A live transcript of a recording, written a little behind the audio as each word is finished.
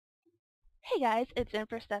Hey guys, it's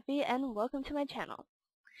Steffi and welcome to my channel.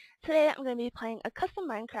 Today I'm going to be playing a custom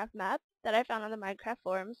Minecraft map that I found on the Minecraft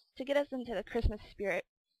forums to get us into the Christmas spirit.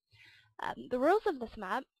 The rules of this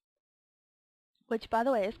map, which by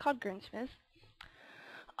the way is called Grinchmas,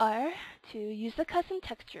 are to use the custom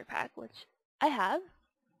texture pack, which I have,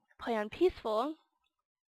 play on peaceful,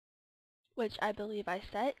 which I believe I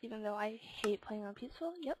set, even though I hate playing on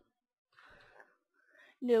peaceful, yep.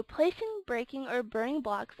 No placing, breaking, or burning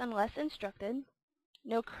blocks unless instructed.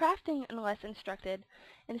 No crafting unless instructed,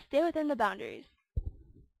 and stay within the boundaries.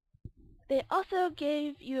 They also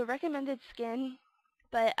gave you a recommended skin,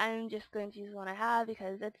 but I'm just going to use the one I have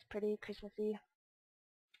because it's pretty Christmassy.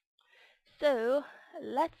 So,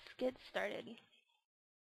 let's get started.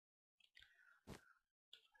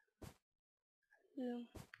 Ooh,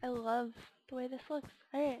 I love the way this looks.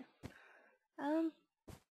 Alright.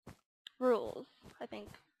 Rules. I think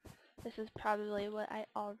this is probably what I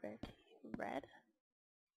already read.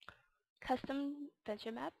 Custom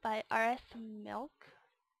Adventure Map by rsmalec.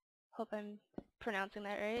 Hope I'm pronouncing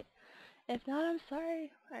that right. If not, I'm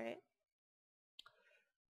sorry. Alright.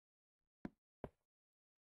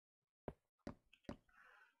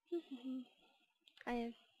 I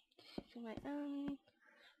am just using my own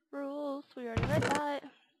rules. We already read that.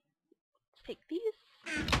 Let's take these.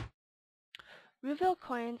 Reveal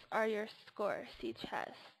coins are your score. See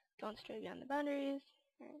chest. Don't stray beyond the boundaries.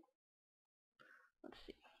 Alright. Let's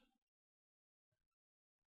see.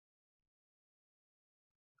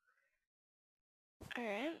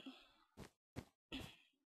 Alright.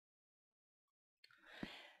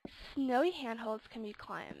 Snowy handholds can be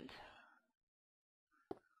climbed.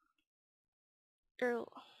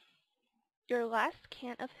 Your last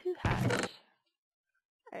can of Who Hash.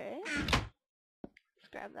 Alright. Let's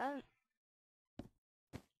grab that.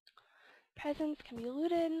 Presents can be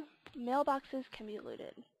looted. Mailboxes can be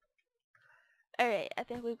looted. Alright, I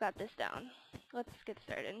think we've got this down. Let's get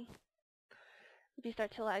started. If you start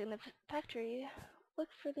to lag in the factory, look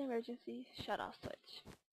for the emergency shut-off switch.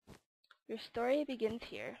 Your story begins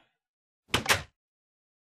here.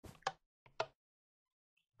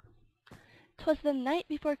 'Twas the night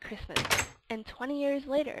before Christmas, and 20 years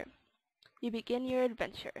later, you begin your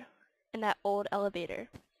adventure in that old elevator.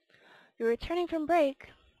 You're returning from break,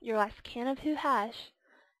 your last can of Who Hash,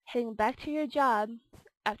 heading back to your job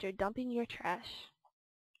after dumping your trash.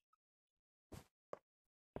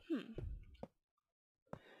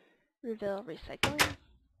 Reveal recycling. Is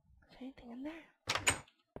there anything in there?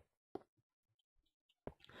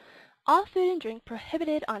 All food and drink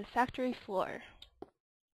prohibited on factory floor.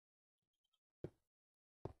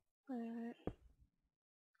 How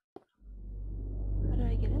do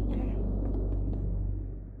I get in there?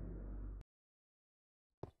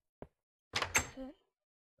 That's it.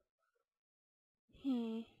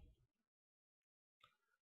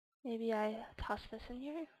 Maybe I toss this in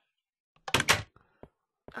here?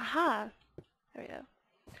 Aha! There we go.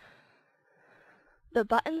 The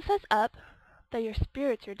button says up, though your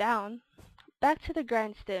spirits are down. Back to the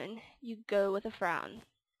grindstone, you go with a frown.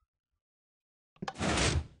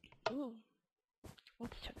 Ooh.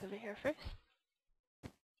 Let's check over here first.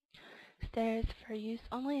 Stairs for use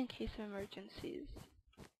only in case of emergencies.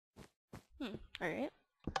 Alright.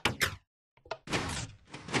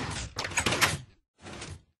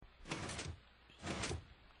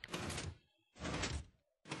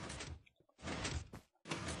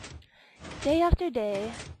 Day after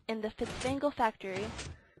day, in the Fitzbangle factory,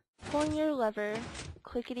 pulling your lever,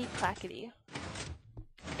 clickety-clackety.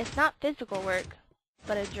 It's not physical work,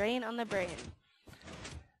 but a drain on the brain.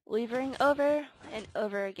 Levering over and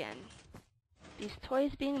over again. These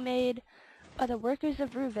toys being made by the workers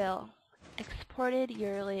of Rouville, exported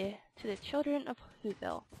yearly to the children of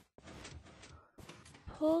Whoville.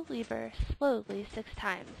 Pull lever slowly 6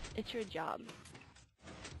 times. It's your job.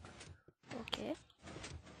 Okay.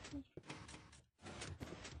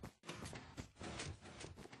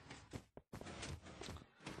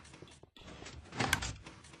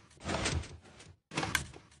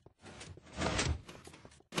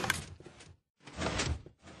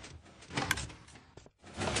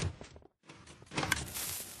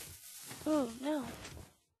 Oh, no.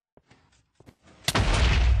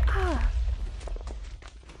 Ah!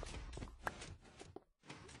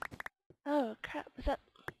 Oh, crap. Was that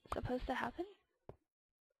supposed to happen?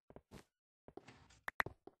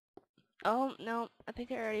 Oh, no. I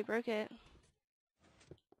think I already broke it.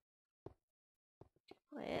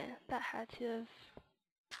 Oh, yeah. That had to have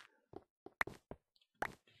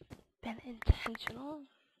been intentional.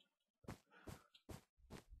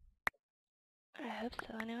 I hope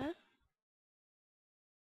so, anyway.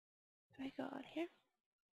 Do I go out here?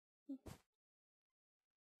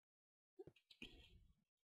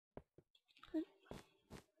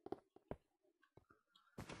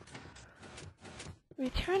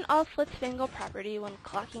 Return all Flitzbangle property when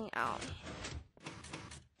clocking out.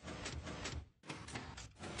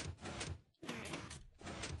 Alright.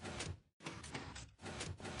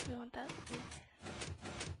 We want that.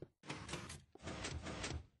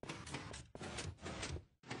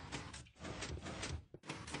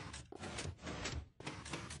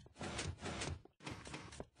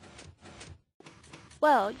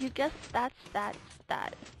 Well, you guessed that's that.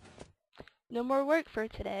 No more work for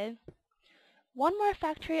today. One more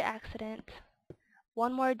factory accident.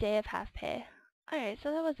 One more day of half pay. Alright,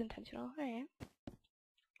 so that was intentional. Alright.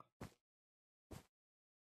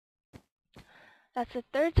 That's the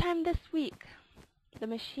third time this week. The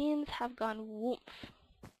machines have gone woomph.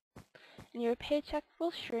 And your paycheck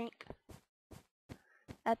will shrink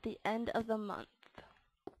at the end of the month.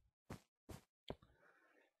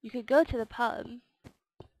 You could go to the pub,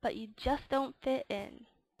 but you just don't fit in.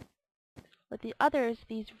 With the others,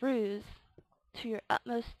 these ruse to your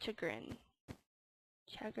utmost chagrin.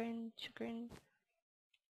 Chagrin.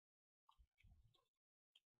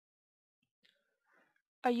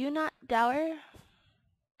 Are you not dour?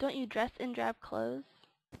 Don't you dress in drab clothes?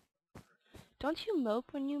 Don't you mope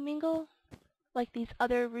when you mingle? Like these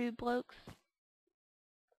other rude blokes?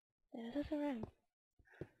 It doesn't rhyme.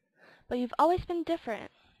 But you've always been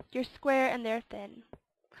different. You're square and they're thin.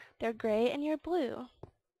 They're gray and you're blue,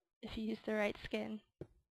 if you use the right skin.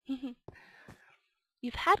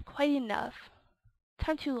 You've had quite enough.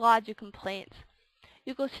 Time to lodge a complaint.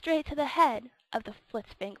 You go straight to the head of the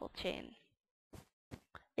Flitzbangle chain.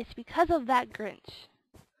 It's because of that Grinch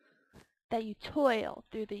that you toil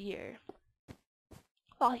through the year,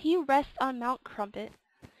 while he rests on Mount Crumpet,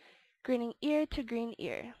 grinning ear to green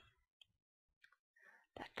ear.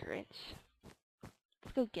 That Grinch.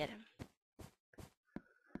 Let's go get him.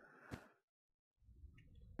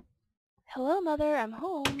 Hello, Mother, I'm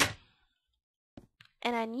home.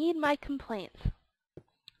 And I need my complaints,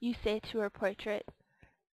 you say to her portrait,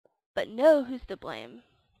 but know who's to blame.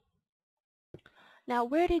 Now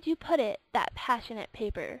where did you put it, that passionate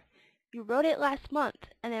paper? You wrote it last month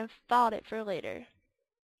and then filed it for later.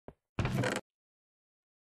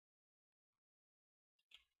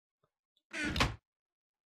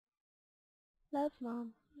 Love,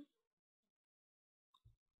 Mom.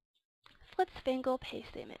 Flitzbangle pay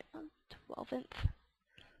statement on 12th.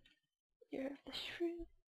 Year of the Shrew.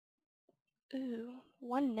 Ooh,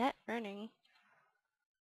 1 net earning.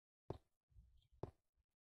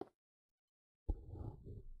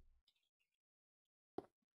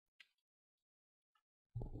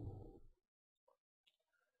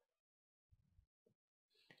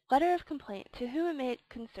 Letter of complaint to whom it may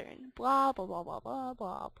concern. Blah blah blah blah blah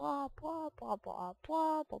blah blah blah blah blah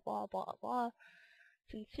blah blah blah blah blah.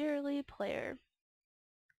 Sincerely, player.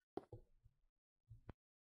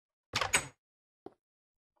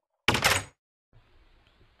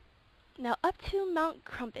 Now up to Mount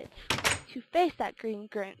Crumpet to face that green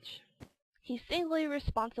Grinch. He's singly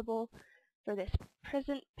responsible for this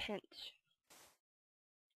present pinch.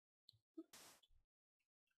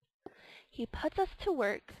 He puts us to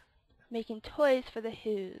work, making toys for the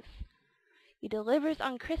Who's. He delivers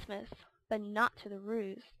on Christmas, but not to the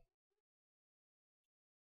ruse.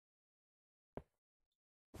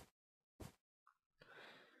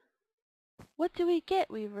 What do we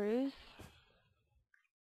get, we ruse?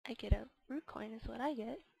 I get a root coin is what I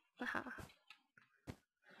get. Haha.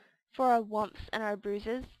 For our whumps and our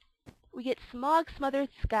bruises, we get smog-smothered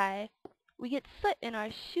sky. We get soot in our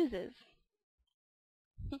shoeses.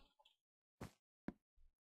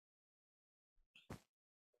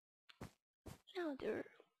 Now there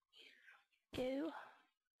we go.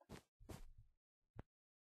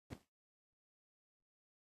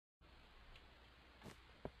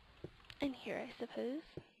 And here, I suppose.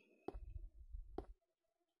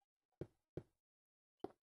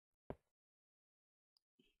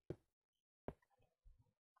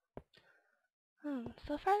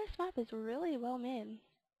 So far this map is really well made.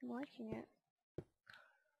 I'm liking it.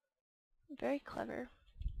 Very clever.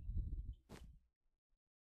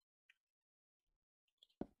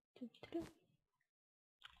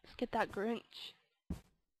 Let's get that Grinch.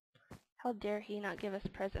 How dare he not give us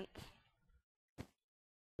presents?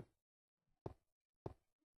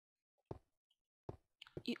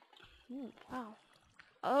 Wow.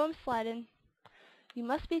 Oh, I'm sliding. You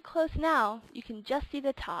must be close now. You can just see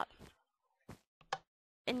the top.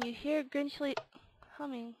 And you hear Grinchly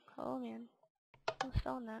humming. Oh man. I was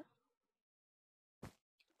spelling that.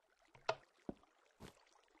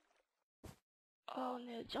 Oh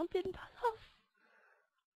no, jump in, off.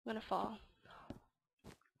 I'm gonna fall.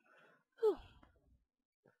 Whew.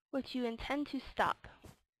 Which you intend to stop.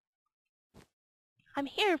 I'm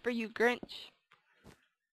here for you, Grinch.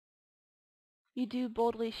 You do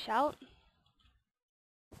boldly shout.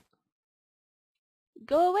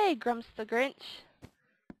 Go away, grumps the Grinch.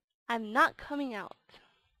 I'm not coming out,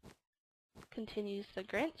 continues the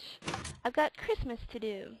Grinch. I've got Christmas to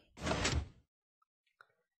do.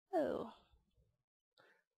 Oh,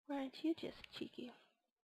 aren't you just cheeky?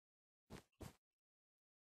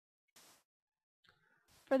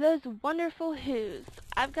 For those wonderful who's,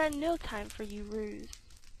 I've got no time for you ruse.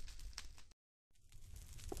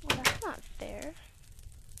 Well, that's not fair.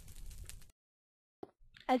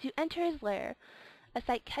 As you enter his lair, a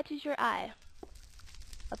sight catches your eye.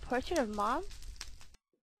 A portrait of Mom?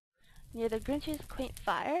 Near the Grinch's quaint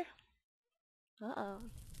fire? Uh-oh.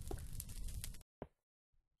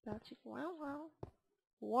 Wow, wow.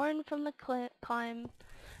 Worn from the climb,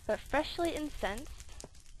 but freshly incensed.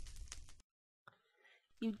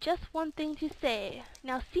 You've just one thing to say.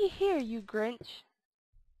 Now see here, you Grinch.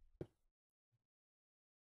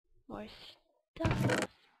 More stuff.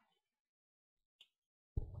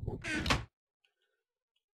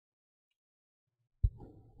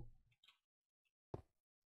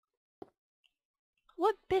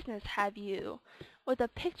 What business have you with a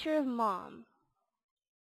picture of Mom?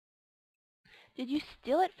 Did you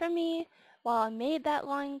steal it from me while I made that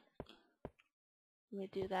long... Let me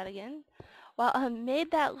do that again. While I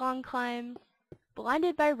made that long climb,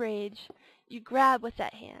 blinded by rage, you grab what's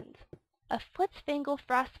at hand. A Flitzfangle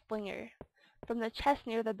frost flinger from the chest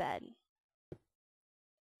near the bed.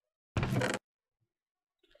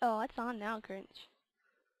 Oh, it's on now, Grinch.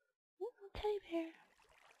 Ooh, teddy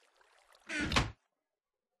bear.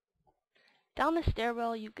 Down the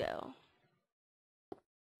stairwell you go.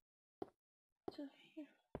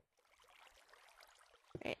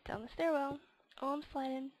 Right, down the stairwell. Oh, I'm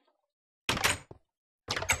sliding.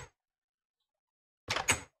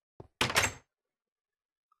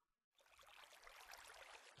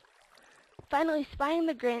 Finally spying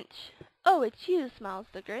the Grinch. Oh, it's you, smiles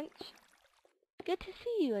the Grinch. Good to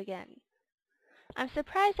see you again. I'm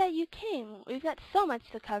surprised that you came. We've got so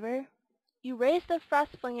much to cover. You raise the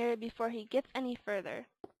frost flinger before he gets any further.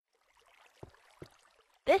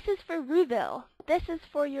 This is for Ruville. This is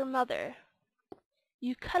for your mother.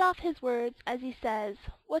 You cut off his words as he says,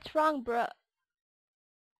 "What's wrong, bruh?"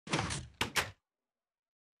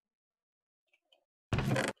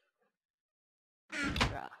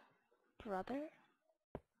 Brother?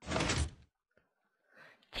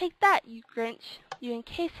 Take that, you Grinch. You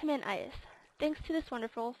encase him in ice, thanks to this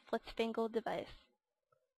wonderful Flitzfangle device.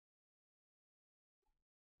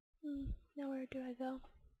 Now where do I go?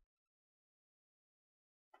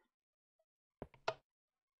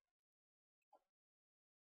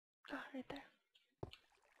 Oh, right there.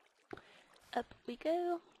 Up we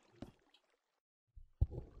go.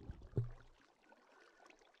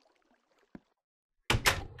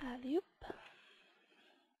 Alley-oop.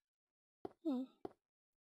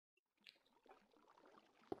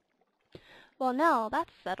 Well, now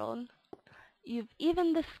that's settled. You've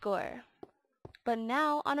evened the score. But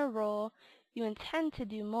now, on a roll, you intend to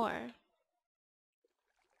do more.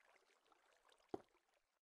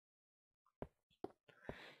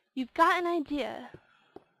 You've got an idea.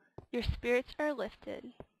 Your spirits are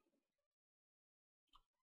lifted.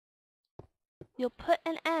 You'll put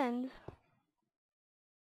an end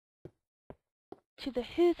to the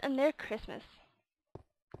Who's and their Christmas.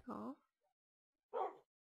 Aw.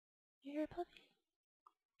 You hear a puppy?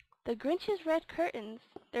 The Grinch's red curtains,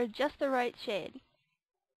 they're just the right shade.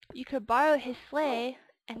 You could borrow his sleigh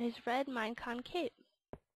and his red Minecon cape.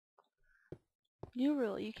 New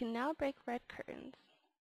rule, you can now break red curtains.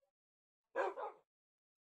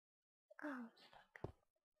 Oh, I'm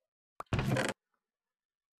stuck.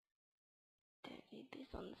 Don't need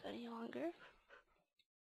these ones any longer.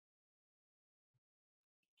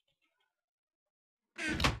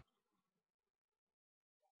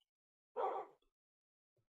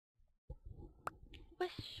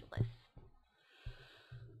 Wish list.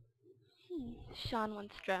 Sean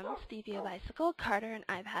wants drums, Stevie a bicycle, Carter an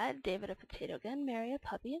iPad, David a potato gun, Mary a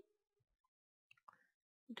puppy,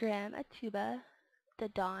 Graham a tuba, the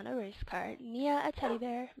Dawn a race car, Nia a teddy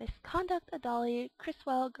bear, Misconduct a dolly,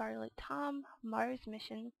 Chriswell garlic Tom, Mars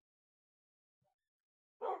mission,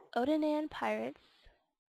 Odenan pirates,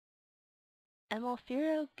 Emil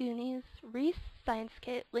Firo Goonies, Reese science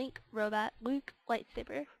kit, Link robot, Luke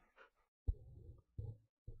lightsaber,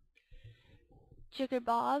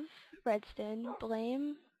 Jiggerbov redstone,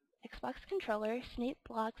 Blame Xbox controller, Snape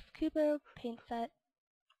blocks, Kubo paint set,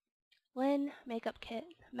 Lynn makeup kit,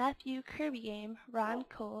 Matthew Kirby game, Ron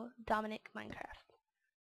Cole, Dominic Minecraft.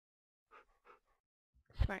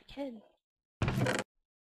 Smart kid.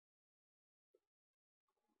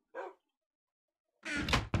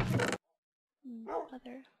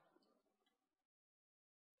 Leather.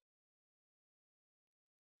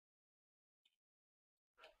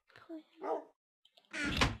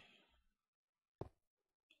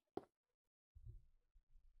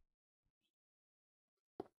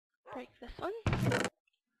 Break this one.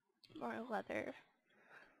 More leather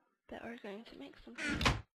that we're going to make something.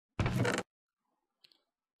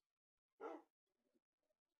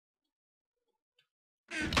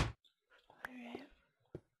 Alright.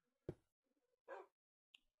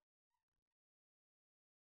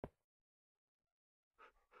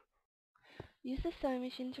 Use the sewing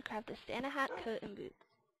machine to craft a Santa hat, coat, and boots.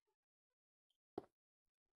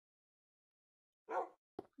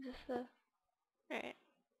 Is this the... Alright.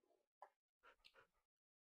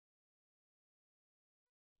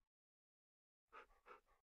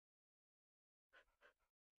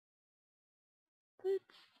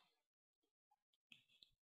 Boots.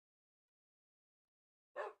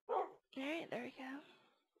 Alright, there we go.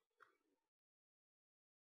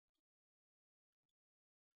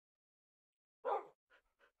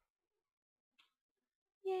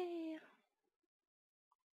 Yay!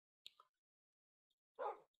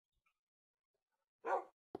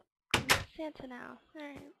 Santa now.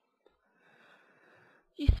 Alright.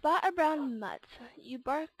 You spot a brown mutt. You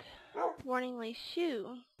bark warningly,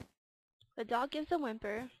 shoo. The dog gives a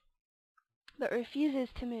whimper, but refuses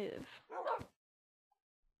to move.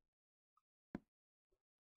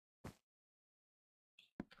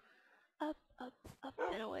 Up, up, up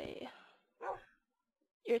and away.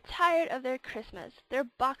 You're tired of their Christmas, their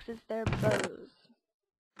boxes, their bows.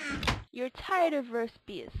 You're tired of roast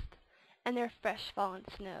beast and their fresh fallen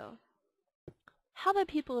snow. How the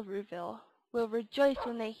people of Rouville will rejoice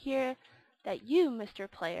when they hear that you, Mr.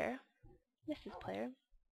 Player, Mrs. Player,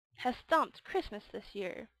 has stomped Christmas this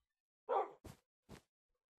year.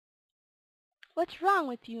 What's wrong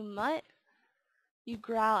with you, mutt? You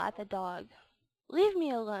growl at the dog. Leave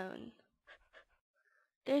me alone.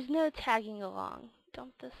 There's no tagging along.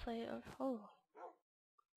 Dump the sleigh over. Oh.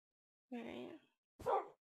 Alright.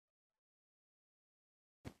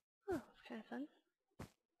 Oh, it's kind of fun.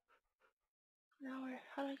 Now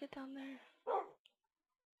how do I get down there?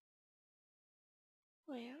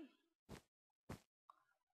 Oh yeah.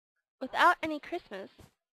 Without any Christmas,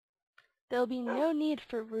 there'll be no need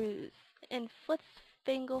for ruse in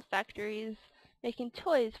Flitzfangle factories making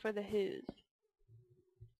toys for the Who's.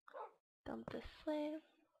 Dump the sleigh.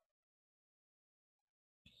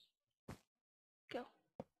 Go.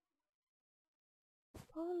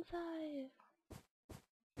 Bonsai.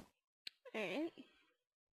 Alright.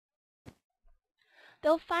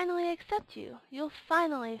 They'll finally accept you. You'll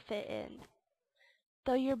finally fit in.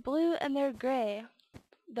 Though you're blue and they're gray,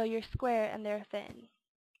 though you're square and they're thin.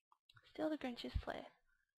 Steal the Grinch's sleigh.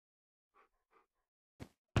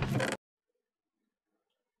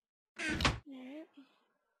 Alright.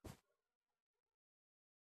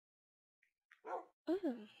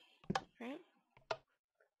 Ooh. Right.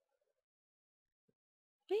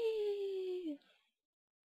 Whee!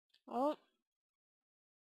 Oh.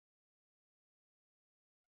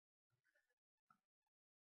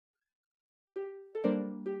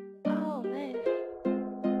 Oh, nice.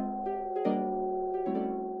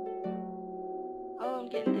 Oh, I'm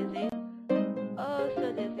getting dizzy. Oh,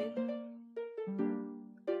 so dizzy.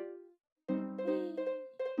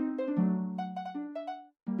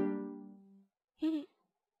 Whee!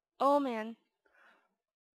 Oh, man.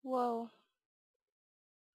 Whoa.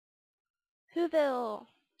 Whoville.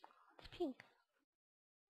 It's pink.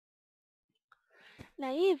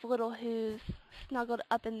 Naive little Who's snuggled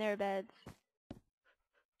up in their beds.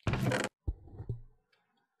 Grab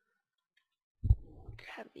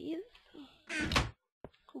these.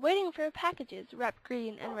 Waiting for packages wrapped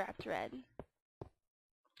green and wrapped red.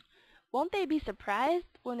 Won't they be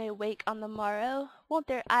surprised when they wake on the morrow? Won't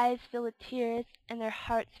their eyes fill with tears and their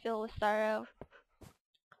hearts fill with sorrow?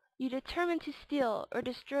 You determine to steal or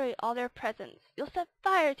destroy all their presents. You'll set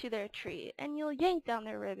fire to their tree and you'll yank down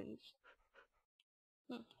their ribbons.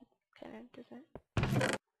 Kinda doesn't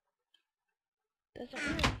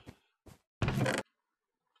rhyme.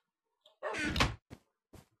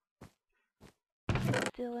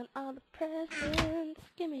 Stealing all the presents.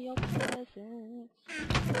 Give me your presents.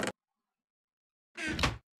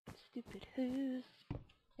 Stupid Who's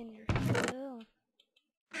in your Whoville.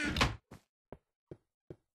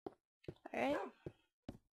 Alright.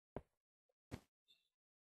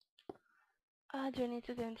 Do I need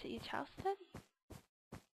to go into each house then?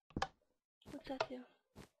 What's that do?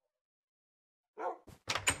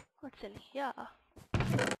 What's in here?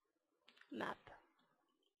 Map.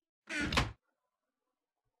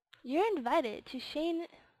 You're invited to share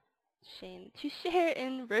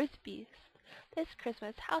in roast beef this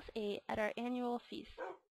Christmas, House 8, at our annual feast.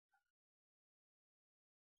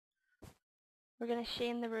 We're gonna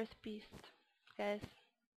shane the roast beef, guys.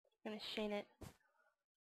 We're gonna shane it.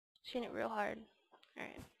 Shane it real hard.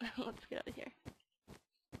 Alright, let's get out of here.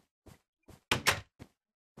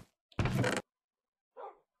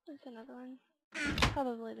 There's another one.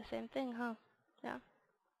 Probably the same thing, huh? Yeah.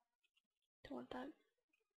 Don't want that.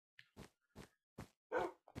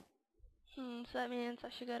 So that means I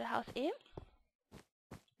should go to house 8?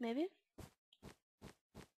 Maybe?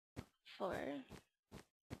 4.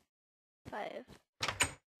 5.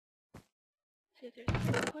 See if there's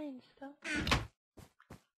some coins though.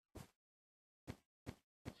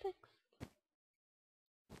 6.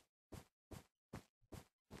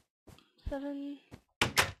 7.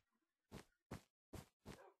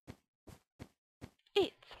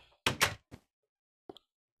 8.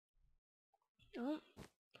 Oh.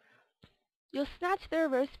 You'll snatch their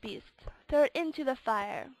roast beast, throw it into the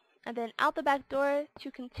fire, and then out the back door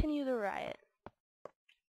to continue the riot.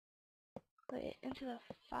 Wait, into the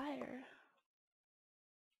fire?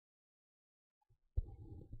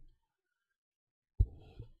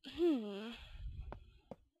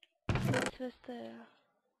 What's supposed to...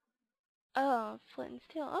 Oh, flint and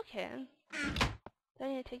steel. Okay. Do I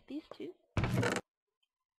need to take these two?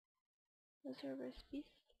 Those are roast beast.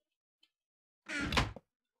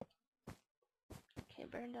 Okay,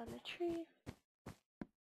 burn down the tree.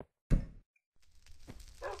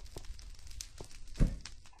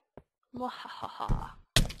 Mwahaha.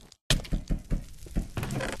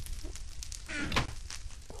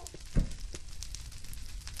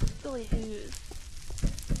 Silly who's.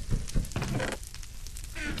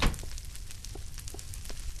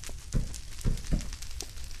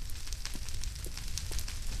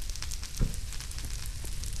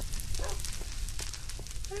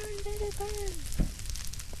 Burn, baby, burn!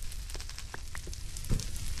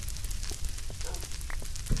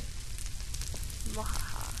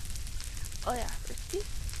 Mwahaha. Oh yeah, roast beast.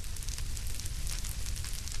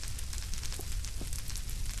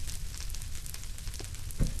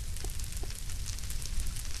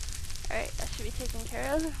 Alright, that should be taken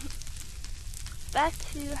care of. Back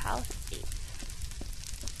to house 8.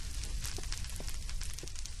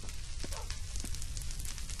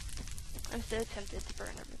 I'm so tempted to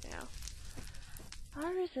burn everything else.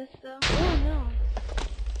 I'll resist though. Oh no.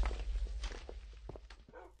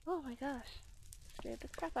 Oh my gosh. Scared the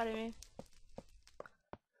crap out of me.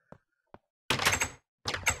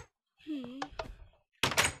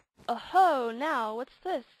 Oh, now, what's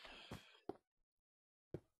this?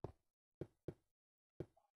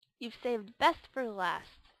 You've saved best for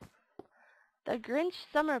last. The Grinch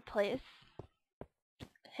summer place.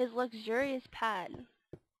 His luxurious pad.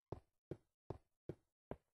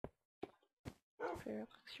 Pretty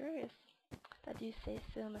luxurious. I do say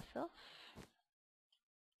so myself.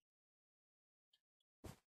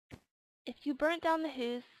 If you burnt down the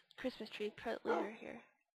Who's Christmas tree, put lever here.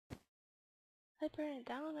 I burn it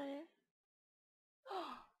down, I didn't.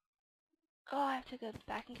 Oh, I have to go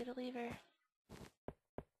back and get a lever.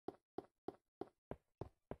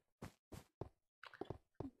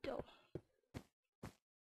 Dope.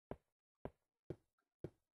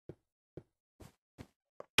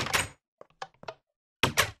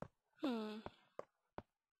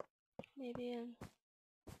 Maybe in...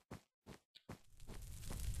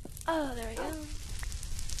 Oh, there we go.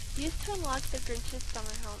 Use to unlock the Grinch's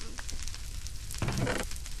summer home.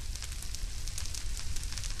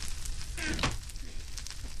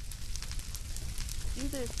 Do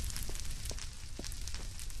this.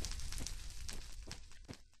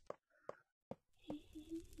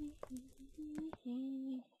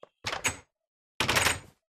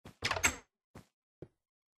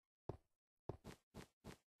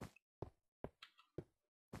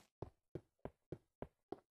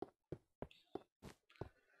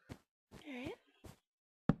 Alright.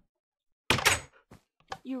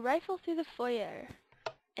 You rifle through the foyer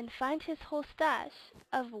and find his whole stash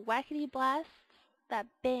of wackety blasts that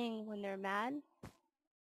bang when they're mad.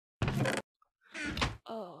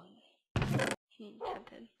 Oh.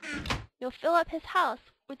 Tempted. You'll fill up his house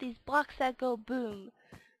with these blocks that go boom.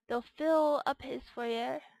 They'll fill up his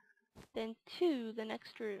foyer, then to the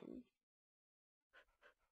next room.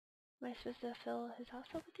 Am I supposed to fill his house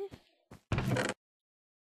up with these?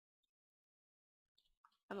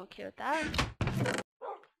 I'm okay with that.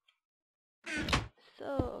 So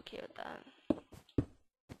okay with that.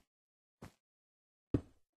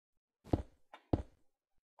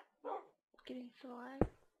 Getting some alive.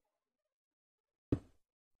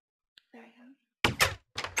 There we go.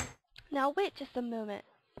 Now wait just a moment.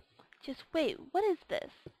 Just wait, what is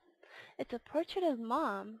this? It's a portrait of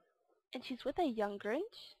Mom, and she's with a young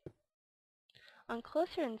Grinch? On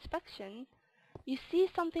closer inspection, you see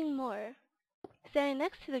something more. Standing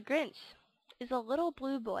next to the Grinch is a little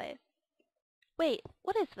blue boy. Wait,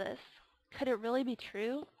 what is this? Could it really be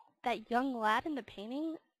true? That young lad in the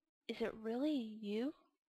painting? Is it really you?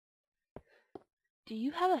 Do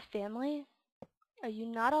you have a family? Are you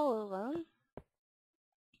not all alone?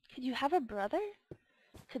 Could you have a brother?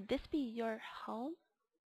 Could this be your home?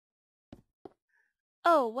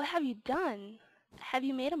 Oh, what have you done? Have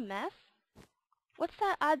you made a mess? What's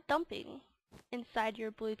that odd thumping inside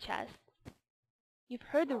your blue chest? You've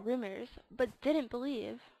heard the rumors, but didn't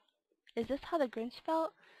believe. Is this how the Grinch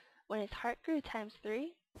felt when his heart grew times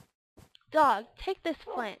 3? Dog, take this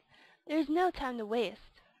flint. There's no time to waste.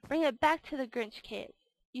 Bring it back to the Grinch cave.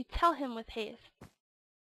 You tell him with haste.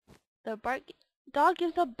 The dog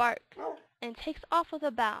gives a bark and takes off with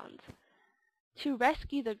a bound to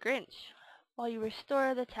rescue the Grinch while you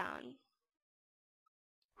restore the town.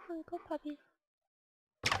 Oh, go puppy.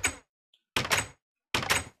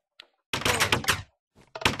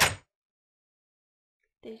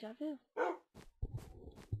 Deja vu.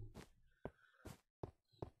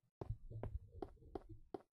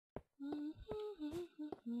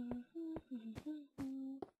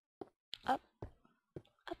 Up,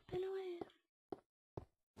 up and away.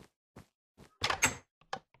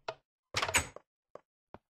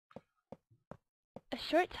 A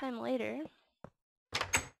short time later,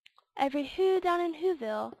 every Who down in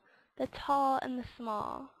Whoville, the tall and the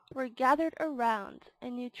small, were gathered around a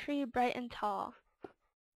new tree bright and tall.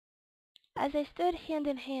 As they stood hand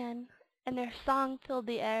in hand, and their song filled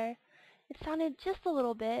the air, it sounded just a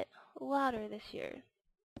little bit louder this year.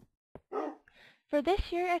 For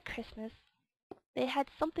this year at Christmas, they had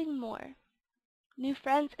something more. New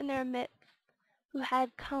friends in their midst who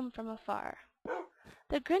had come from afar.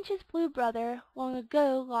 The Grinch's blue brother, long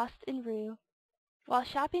ago lost en route, while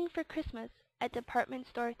shopping for Christmas at department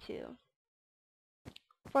store 2.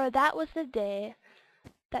 For that was the day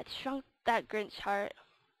that shrunk that Grinch heart,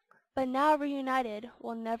 but now reunited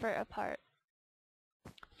will never apart.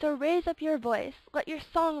 So raise up your voice, let your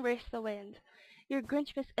song race the wind. Your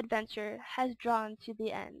Grinchmas adventure has drawn to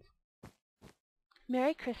the end.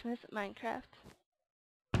 Merry Christmas, Minecraft.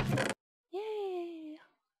 Yay!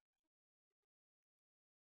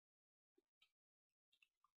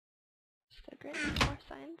 So great, more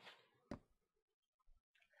signs.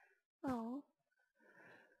 Oh.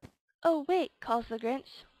 Oh wait, calls the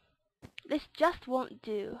Grinch. This just won't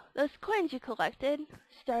do. Those coins you collected,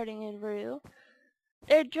 starting in Rue,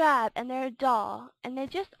 they're drab and they're dull, and they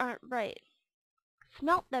just aren't right.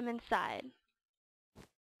 Smelt them inside.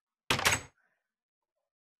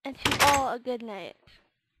 And to all a good night.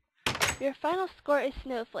 Your final score is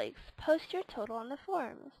snowflakes. Post your total on the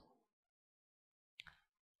forums.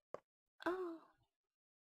 Oh,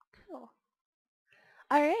 cool.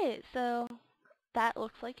 Alright, so that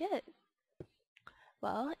looks like it.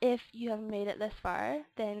 Well, if you have made it this far,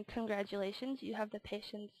 then congratulations, you have the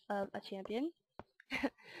patience of a champion.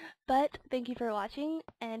 But thank you for watching,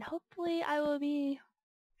 and hopefully I will be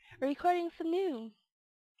recording some new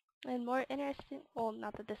and more interesting, well,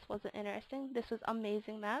 not that this wasn't interesting, this was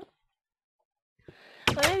amazing map.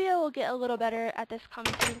 But maybe I will get a little better at this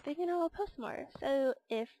commentating thing and I will post more. So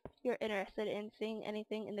if you're interested in seeing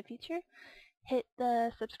anything in the future, hit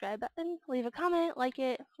the subscribe button, leave a comment, like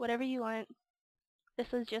it, whatever you want.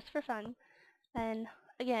 This was just for fun. And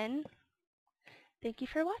again, thank you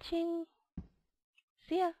for watching.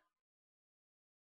 See ya!